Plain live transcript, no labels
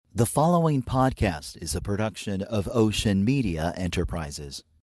The following podcast is a production of Ocean Media Enterprises.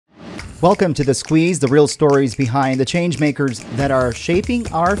 Welcome to The Squeeze, the real stories behind the change makers that are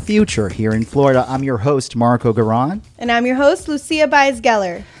shaping our future here in Florida. I'm your host, Marco Garan. And I'm your host, Lucia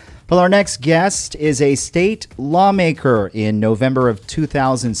Baez-Geller. Well, our next guest is a state lawmaker. In November of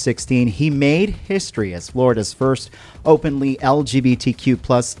 2016, he made history as Florida's first openly LGBTQ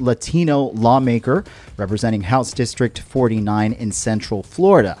plus Latino lawmaker, representing House District 49 in Central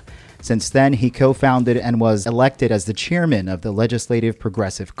Florida. Since then, he co-founded and was elected as the chairman of the Legislative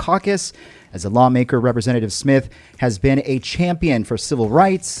Progressive Caucus. As a lawmaker, Representative Smith has been a champion for civil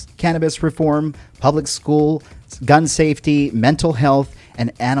rights, cannabis reform, public school, gun safety, mental health,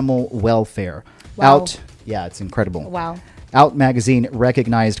 and animal welfare. Wow. It's incredible. Wow. Out magazine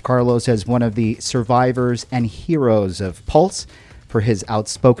recognized Carlos as one of the survivors and heroes of Pulse for his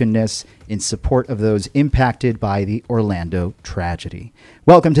outspokenness in support of those impacted by the Orlando tragedy.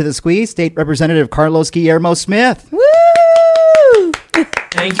 Welcome to The Squeeze, State Representative Carlos Guillermo Smith. Woo!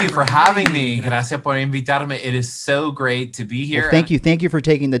 Thank you for having me. Gracias por invitarme. It is so great to be here. Well, thank you. Thank you for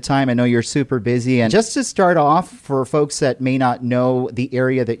taking the time. I know you're super busy. And just to start off, for folks that may not know the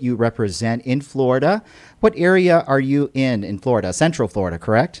area that you represent in Florida, what area are you in Florida? Central Florida,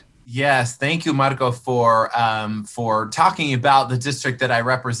 correct? Yes, thank you, Marco, for talking about the district that I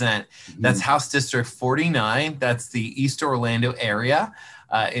represent. That's House District 49. That's the East Orlando area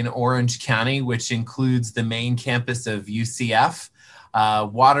in Orange County, which includes the main campus of UCF,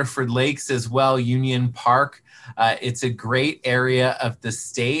 Waterford Lakes as well, Union Park. It's a great area of the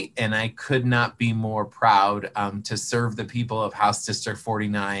state, and I could not be more proud to serve the people of House District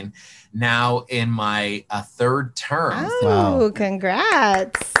 49 now in my third term. Oh, wow.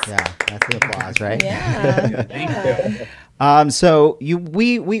 Congrats. Yeah, that's the applause, right? Yeah. Thank you. So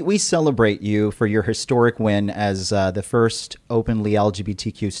we celebrate you for your historic win as the first openly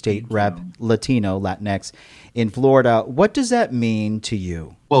LGBTQ state rep, Latino, Latinx in Florida. What does that mean to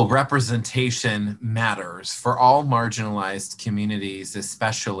you? Well, representation matters for all marginalized communities,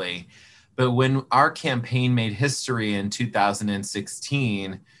 especially. But when our campaign made history in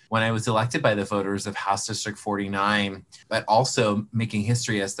 2016, when I was elected by the voters of House District 49, but also making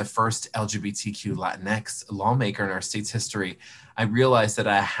history as the first LGBTQ Latinx lawmaker in our state's history, I realized that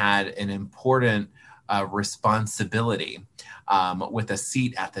I had an important responsibility with a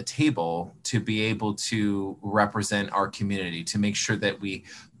seat at the table to be able to represent our community, to make sure that we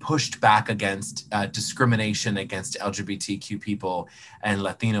pushed back against discrimination against LGBTQ people and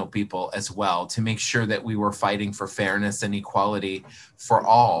Latino people as well, to make sure that we were fighting for fairness and equality for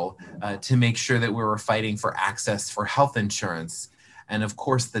all, to make sure that we were fighting for access for health insurance. And of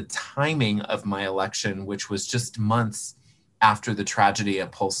course, the timing of my election, which was just months after the tragedy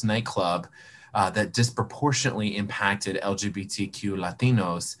at Pulse nightclub, that disproportionately impacted LGBTQ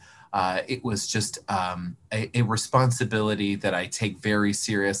Latinos, it was just a responsibility that I take very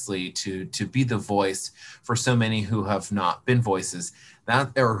seriously to be the voice for so many who have not been voices,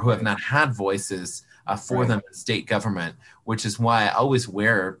 or who have not had voices for them in state government, which is why I always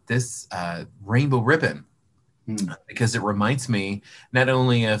wear this rainbow ribbon. Because it reminds me not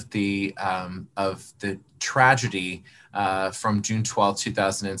only of the tragedy from June 12,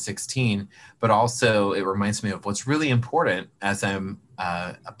 2016, but also it reminds me of what's really important as I'm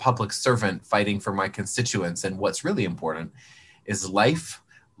a public servant fighting for my constituents. And what's really important is life,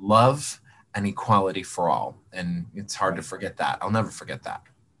 love, and equality for all. And it's hard to forget that. I'll never forget that.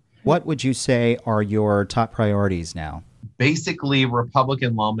 What would you say are your top priorities now? Basically,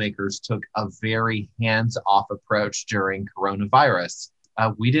 Republican lawmakers took a very hands-off approach during coronavirus.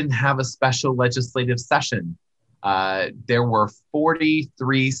 We didn't have a special legislative session. There were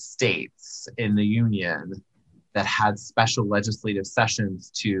 43 states in the union that had special legislative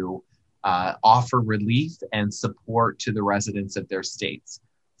sessions to offer relief and support to the residents of their states.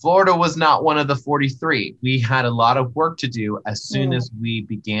 Florida was not one of the 43. We had a lot of work to do as soon as we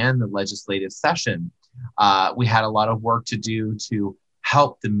began the legislative session. We had a lot of work to do to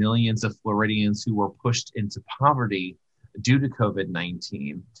help the millions of Floridians who were pushed into poverty due to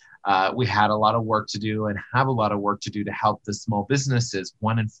COVID-19. We had a lot of work to do and have a lot of work to do to help the small businesses.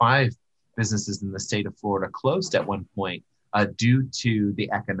 1 in 5 businesses in the state of Florida closed at one point due to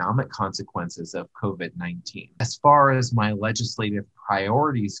the economic consequences of COVID-19. As far as my legislative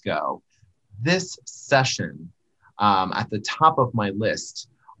priorities go, this session at the top of my list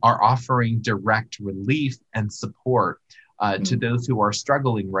are offering direct relief and support to those who are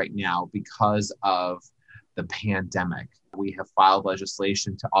struggling right now because of the pandemic. We have filed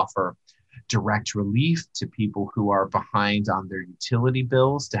legislation to offer direct relief to people who are behind on their utility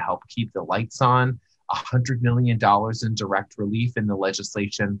bills to help keep the lights on, $100 million in direct relief in the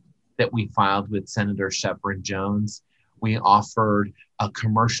legislation that we filed with Senator Shevrin Jones. We offered a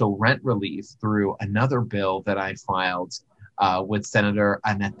commercial rent relief through another bill that I filed with Senator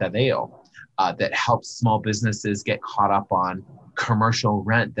Annette Tadeo that helps small businesses get caught up on commercial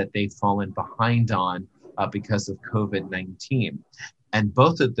rent that they've fallen behind on because of COVID-19. And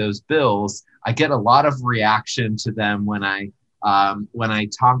both of those bills, I get a lot of reaction to them when I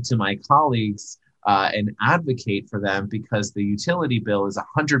talk to my colleagues and advocate for them, because the utility bill is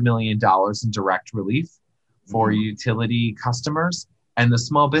 $100 million in direct relief for utility customers, and the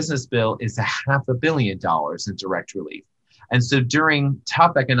small business bill is $500 million in direct relief. And so during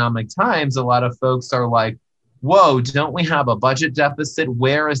tough economic times, a lot of folks are like, whoa, don't we have a budget deficit?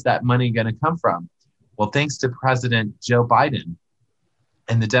 Where is that money going to come from? Well, thanks to President Joe Biden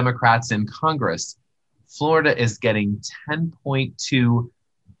and the Democrats in Congress, Florida is getting $10.2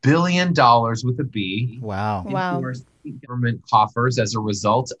 billion with a B. Wow. Into our state government coffers as a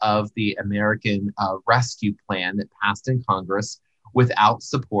result of the American Rescue Plan that passed in Congress without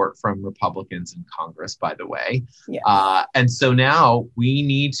support from Republicans in Congress, by the way. Yeah. And so now we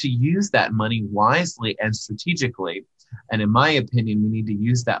need to use that money wisely and strategically. And in my opinion, we need to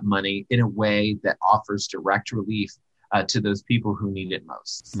use that money in a way that offers direct relief to those people who need it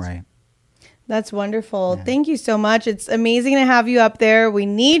most. Right. That's wonderful. Yeah. Thank you so much. It's amazing to have you up there. We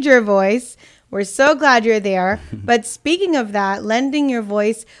need your voice. We're so glad you're there. But speaking of that, lending your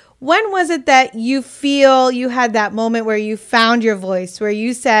voice, when was it that you feel you had that moment where you found your voice, where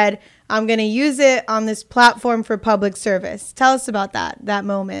you said, I'm going to use it on this platform for public service? Tell us about that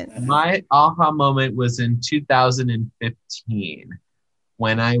moment. My aha moment was in 2015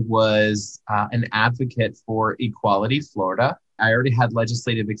 when I was an advocate for Equality Florida. I already had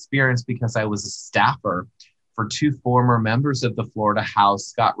legislative experience because I was a staffer for two former members of the Florida House,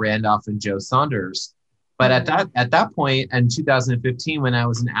 Scott Randolph and Joe Saunders. But at that point in 2015, when I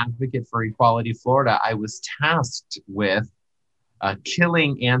was an advocate for Equality Florida, I was tasked with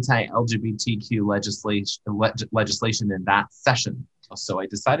killing anti-LGBTQ legislation in that session. So I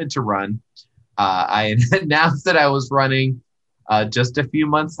decided to run. I announced that I was running just a few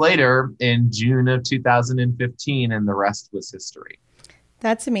months later in June of 2015, and the rest was history.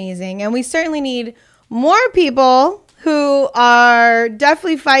 That's amazing. And we certainly need more people who are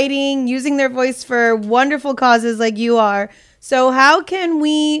definitely fighting, using their voice for wonderful causes like you are. So how can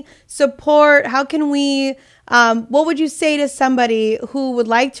we support? How can we, what would you say to somebody who would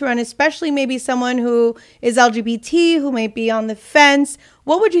like to run, especially maybe someone who is LGBT, who might be on the fence?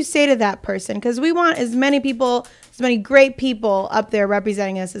 What would you say to that person? Because we want as many people, as many great people up there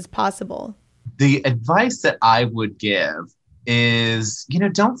representing us as possible. The advice that I would give is,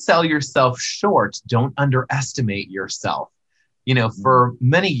 don't sell yourself short. Don't underestimate yourself. For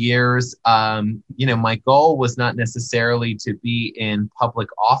many years, my goal was not necessarily to be in public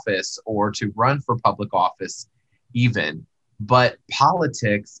office or to run for public office even, but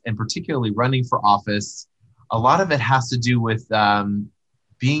politics, and particularly running for office, a lot of it has to do with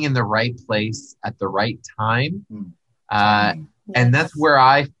being in the right place at the right time. And that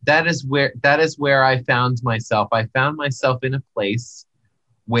is where I found myself. I found myself in a place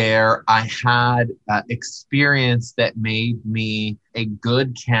where I had experience that made me a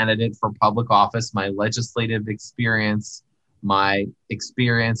good candidate for public office, my legislative experience, my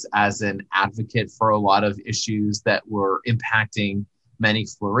experience as an advocate for a lot of issues that were impacting many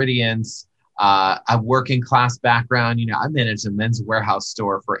Floridians. A working class background. I managed a men's warehouse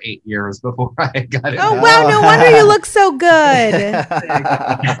store for 8 years before I got it. Oh, wow. No wonder you look so good.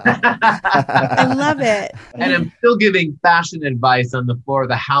 I love it. And I'm still giving fashion advice on the floor of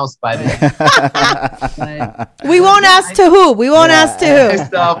the house by the We won't ask to who. We won't ask to who.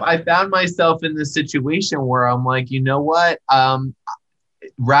 I found myself in this situation where I'm like, you know what?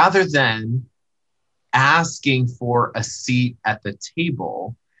 Rather than asking for a seat at the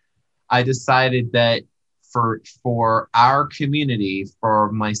table, I decided that for our community, for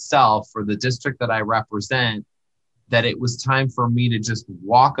myself, for the district that I represent, that it was time for me to just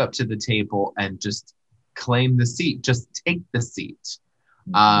walk up to the table and just claim the seat, just take the seat,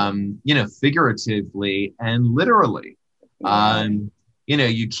 figuratively and literally.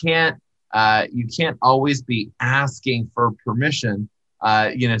 You can't always be asking for permission.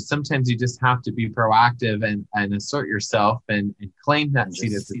 Sometimes you just have to be proactive and assert yourself and claim that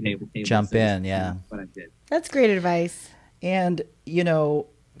seat at the table. Jump in, yeah. What I did. That's great advice. And,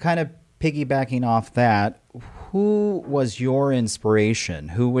 kind of piggybacking off that, who was your inspiration?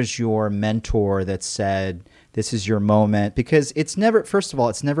 Who was your mentor that said, this is your moment? Because first of all,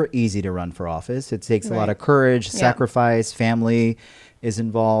 it's never easy to run for office. It takes a lot of courage, sacrifice, family is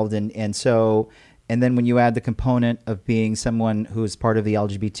involved. And And then when you add the component of being someone who is part of the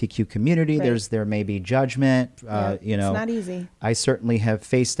LGBTQ community, Right. there may be judgment. Yeah, You know, it's not easy. I certainly have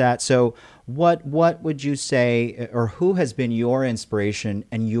faced that. So what would you say, or who has been your inspiration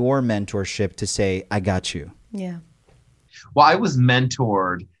and your mentorship to say, I got you? Yeah. Well, I was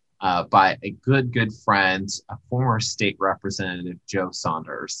mentored by a good friend, a former state representative, Joe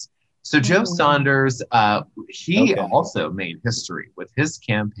Saunders. So Joe Saunders, he also made history with his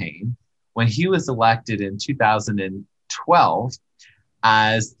campaign when he was elected in 2012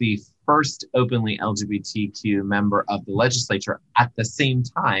 as the first openly LGBTQ member of the legislature at the same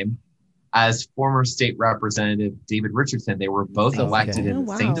time as former state representative David Richardson. They were both elected in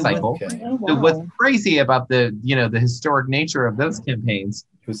the same cycle. So what's crazy about the historic nature of those campaigns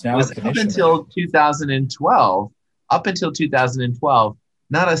was up until 2012,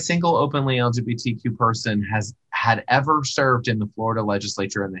 not a single openly LGBTQ person had ever served in the Florida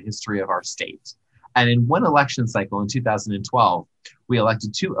legislature in the history of our state. And in one election cycle in 2012, we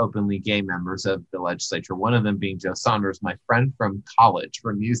elected 2 openly gay members of the legislature, one of them being Joe Saunders, my friend from college,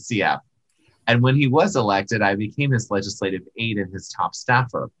 from UCF. And when he was elected, I became his legislative aide and his top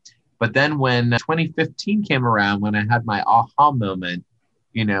staffer. But then when 2015 came around, when I had my aha moment,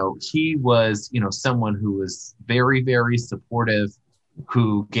 he was, someone who was very, very supportive,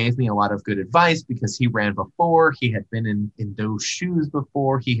 who gave me a lot of good advice because he ran before, he had been in those shoes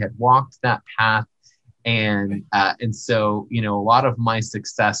before, he had walked that path. And so, a lot of my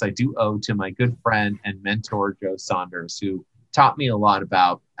success I do owe to my good friend and mentor, Joe Saunders, who taught me a lot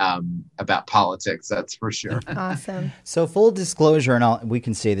about politics. That's for sure. Awesome. So full disclosure, and we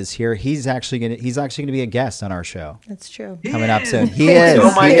can say this here, he's actually gonna be a guest on our show. That's true. Coming up soon. He is.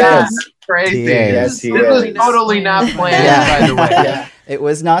 Oh my He God, is. that's crazy. He is. This was totally not planned, by the way. Yeah. It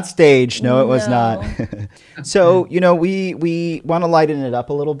was not staged. No, it was No. not. So, we want to lighten it up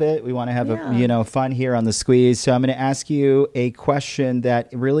a little bit. We want to have fun here on the squeeze. So I'm going to ask you a question that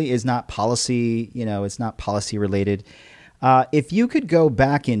really is not policy, it's not policy related. If you could go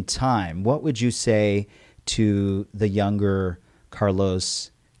back in time, what would you say to the younger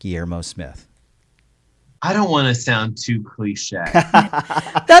Carlos Guillermo Smith? I don't want to sound too cliche,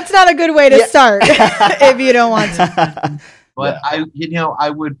 That's not a good way to start if you don't want to. but I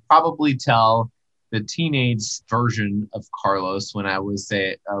would probably tell the teenage version of Carlos when I was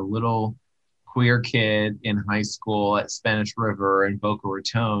a little queer kid in high school at Spanish River and Boca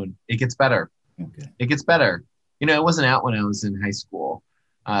Raton. It gets better. Okay. It gets better. It wasn't out when I was in high school.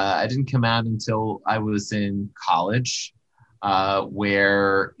 I didn't come out until I was in college,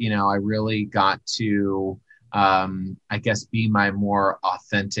 where, I really got to, I guess, be my more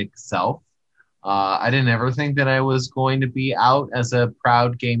authentic self. I didn't ever think that I was going to be out as a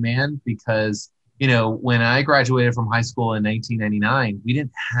proud gay man because, when I graduated from high school in 1999, we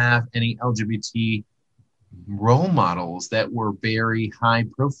didn't have any LGBT role models that were very high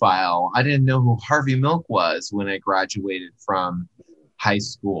profile. I didn't know who Harvey Milk was when I graduated from high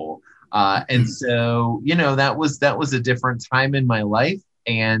school. And so, that was a different time in my life.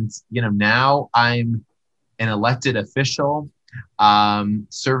 And, now I'm an elected official,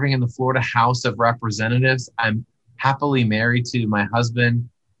 serving in the Florida House of Representatives. I'm happily married to my husband,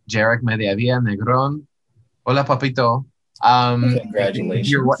 Jarek Mediavia Negron. Hola, papito.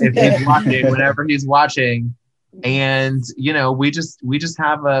 Congratulations. If he's watching, whenever he's watching. And, we just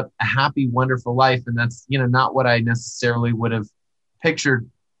have a happy, wonderful life. And that's, not what I necessarily would have pictured,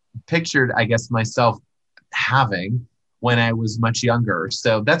 I guess, myself having when I was much younger.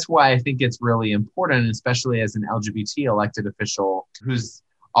 So that's why I think it's really important, especially as an LGBT elected official who's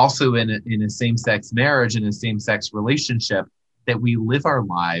also in a same-sex marriage, in a same-sex relationship, that we live our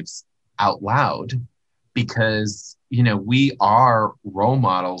lives out loud because, we are role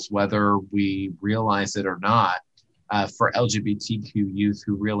models, whether we realize it or not, for LGBTQ youth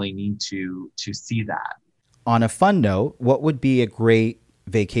who really need to see that. On a fun note, what would be a great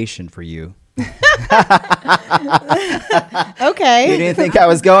vacation for you? Okay. You didn't think I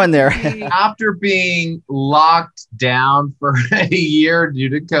was going there. After being locked down for a year due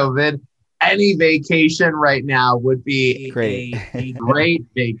to COVID, any vacation right now would be Great. a great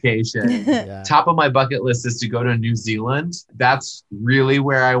vacation. Yeah. Top of my bucket list is to go to New Zealand. That's really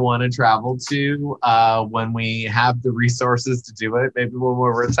where I want to travel to when we have the resources to do it, maybe when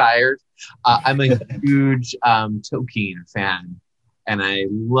we're retired. I'm a huge Tolkien fan. And I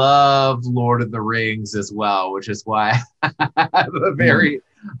love Lord of the Rings as well, which is why I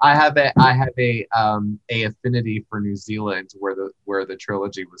have a affinity for New Zealand where the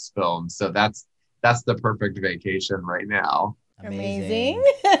trilogy was filmed. So that's the perfect vacation right now. Amazing.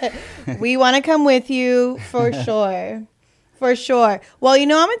 We want to come with you for sure. For sure. Well,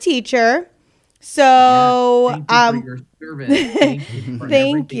 I'm a teacher. So, Thank you for your service. Thank you for thank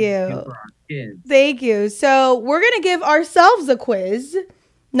everything you do you. for our kids. Thank you. So we're going to give ourselves a quiz,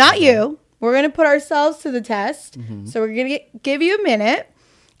 not you. We're going to put ourselves to the test. So we're going to give you a minute.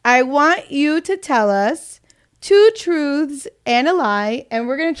 I want you to tell us 2 truths and a lie, and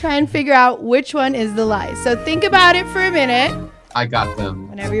we're going to try and figure out which one is the lie. So think about it for a minute. I got them.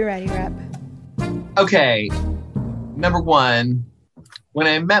 Whenever you're ready, Rep. Okay. Number 1, when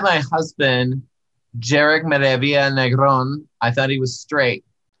I met my husband, Jarek Merevia Negron, I thought he was straight.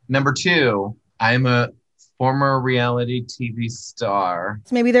 Number 2, I'm a former reality TV star.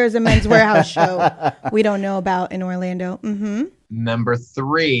 So maybe there's a men's warehouse show we don't know about in Orlando. Number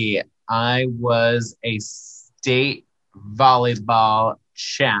 3, I was a state volleyball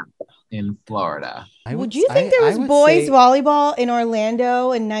champ in Florida. Would you think there was boys volleyball in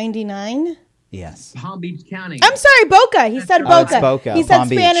Orlando in 99? Yes. Palm Beach County. I'm sorry, Boca. He said Boca. Boca. He said Palm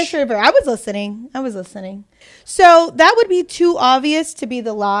Beach. Spanish River. I was listening. So that would be too obvious to be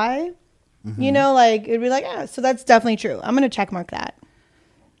the lie. You know, like it'd be like, so that's definitely true. I'm going to check mark that.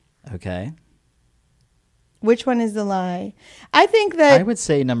 Okay. Which one is the lie? I think that I would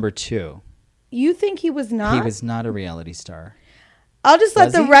say number 2. you think he was not. He was not a reality star. I'll just let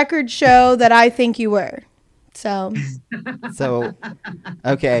Was the he? record show that I think you were. So, So,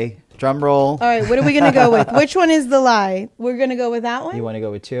 okay, drum roll. all right, what are we going to go with? Which one is the lie? We're going to go with that one? You want to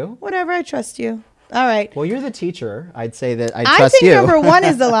go with 2? Whatever, I trust you. All right. Well, you're the teacher. I'd say that I I trust think you. number 1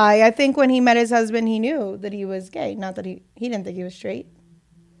 is the lie. I think when he met his husband, he knew that he was gay. Not that he didn't think he was straight.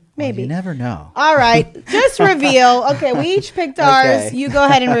 Maybe. You never know. All right. Just reveal. Okay, we each picked ours. Okay. You go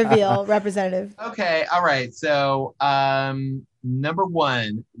ahead and reveal, Representative. Okay, all right. So, number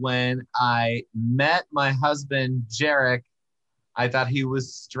 1, when I met my husband, Jarek, I thought he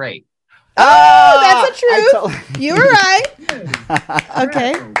was straight. Oh, that's a truth. You were right.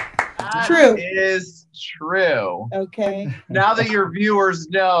 Okay. True. That is true. Okay. Now that your viewers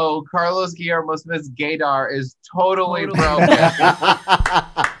know, Carlos Guillermo Smith's gaydar is totally broken.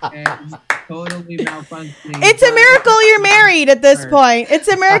 And totally malfunctioning. It's a miracle you're married at this point. It's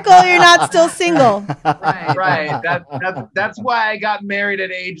a miracle you're not still single. Right. That's why I got married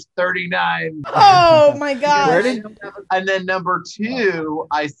at age 39. Oh my God. And then number 2,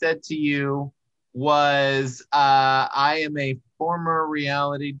 I said to you was I am a former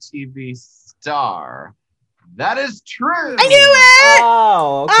reality TV star. That is true. I knew it.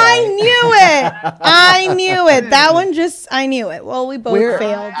 Oh, okay. I knew it. That one I knew it. Well, we both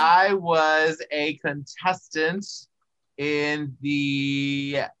failed. I was a contestant in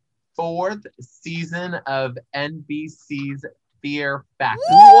the 4th season of NBC's Fear Factor.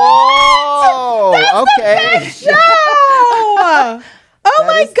 Whoa! Okay. Show. Oh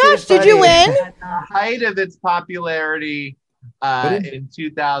my gosh! Did you win? At the height of its popularity in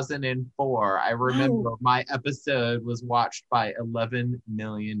 2004, I remember my episode was watched by 11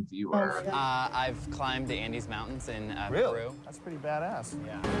 million viewers. I've climbed the Andes Mountains in Peru. That's pretty badass.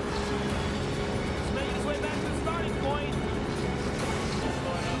 Yeah. He's making his way back to the starting point.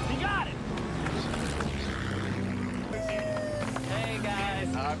 He got it. Hey guys.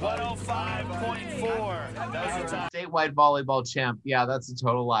 105.4. That was the time. Statewide volleyball champ. Yeah, that's a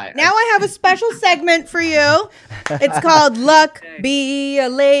total lie. Now I have a special segment for you. It's called Luck Be a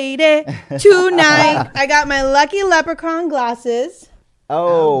Lady Tonight. I got my lucky leprechaun glasses.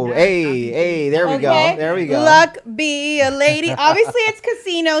 Oh, hey, there we go. There we go. Luck Be a Lady. Obviously, it's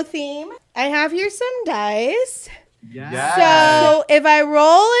casino theme. I have here some dice. Yes. So if I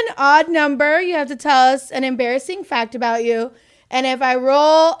roll an odd number, you have to tell us an embarrassing fact about you. And if I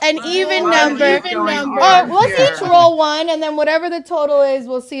roll an even number, let's each roll one, and then whatever the total is,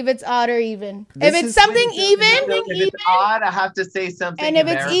 we'll see if it's odd or even. If it's something even, if it's odd, I have to say something. And if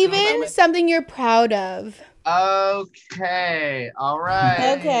it's even, something you're proud of. Okay. All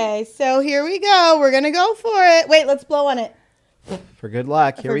right. Okay. So here we go. We're gonna go for it. Wait, let's blow on it. For good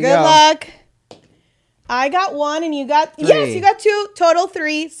luck. Here we go. For good luck. I got 1 and you got 3. Yes, you got 2. Total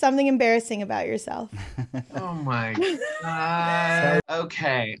 3. Something embarrassing about yourself. Oh my God.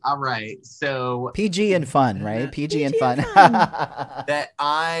 Okay. All right. So PG and fun, right? PG and fun. that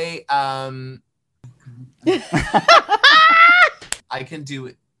I I can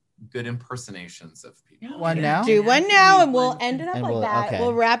do good impersonations of people. One now? Do one now and we'll end it up like that. Okay.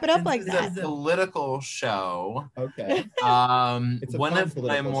 We'll wrap it up like that. It's a political show. Okay. One of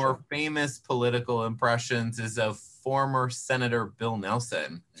my more famous political impressions is of former Senator Bill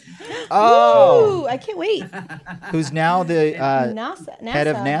Nelson. Oh. Ooh, I can't wait. Who's now the NASA. head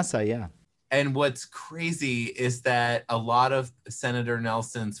of NASA, yeah. And what's crazy is that a lot of Senator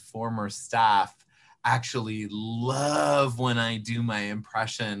Nelson's former staff actually love when I do my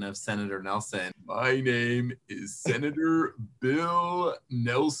impression of Senator Nelson. My name is Senator Bill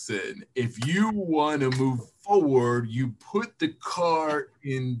Nelson. If you want to move forward, you put the car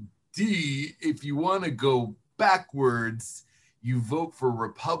in D. If you want to go backwards, you vote for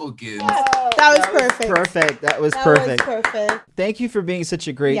Republicans. That was perfect. Perfect. That was That perfect. was perfect. Thank you for being such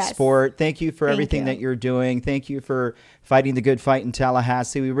a great Yes. sport. Thank you for Thank everything you. that you're doing. Thank you for fighting the good fight in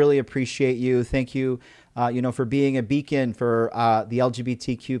Tallahassee. We really appreciate you. Thank you, for being a beacon for the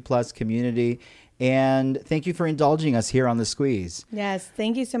LGBTQ plus community. And thank you for indulging us here on The Squeeze. Yes.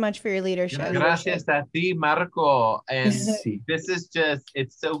 Thank you so much for your leadership. Gracias a ti, Marco. And Sí. this is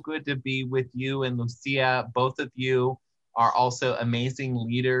it's so good to be with you and Lucia. Both of you are also amazing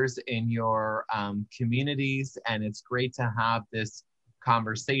leaders in your communities. And it's great to have this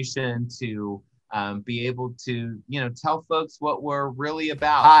conversation to be able to, tell folks what we're really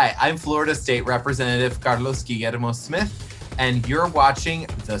about. Hi, I'm Florida State Representative Carlos Guillermo Smith, and you're watching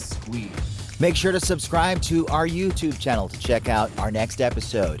The Squeeze. Make sure to subscribe to our YouTube channel to check out our next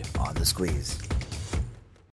episode on The Squeeze.